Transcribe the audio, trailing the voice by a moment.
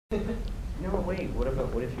No, wait. What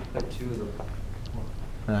if you put 2 of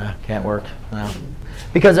the... Can't work. No.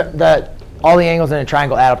 Because all the angles in a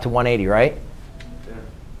triangle add up to 180, right? Yeah.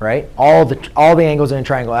 Right? All the angles in a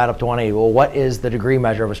triangle add up to 180. Well, what is the degree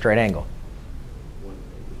measure of a straight angle?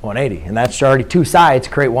 180. And that's already 2 sides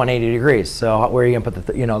create 180 degrees. So where are you going to put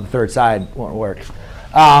the the third side won't work.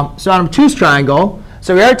 So an obtuse triangle.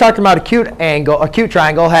 So we already talked about acute angle. Acute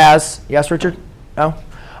triangle has, yes, Richard? No?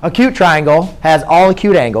 Acute triangle has all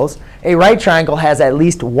acute angles. A right triangle has at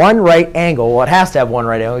least one right angle. Well, it has to have one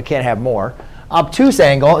right angle. It can't have more. Obtuse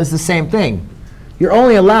angle is the same thing. You're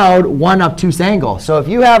only allowed one obtuse angle. So if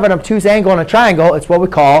you have an obtuse angle in a triangle, it's what we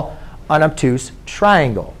call an obtuse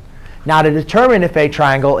triangle. Now, to determine if a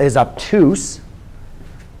triangle is obtuse,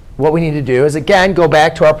 what we need to do is, again, go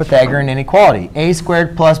back to our Pythagorean inequality. A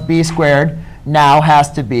squared plus b squared now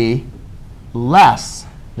has to be less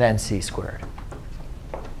than c squared.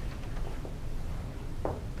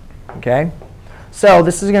 OK? So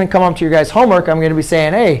this is going to come up to your guys' homework. I'm going to be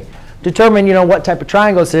saying, hey, determine what type of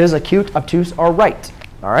triangle this is, acute, obtuse, or right.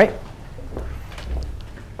 All right?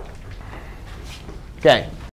 OK.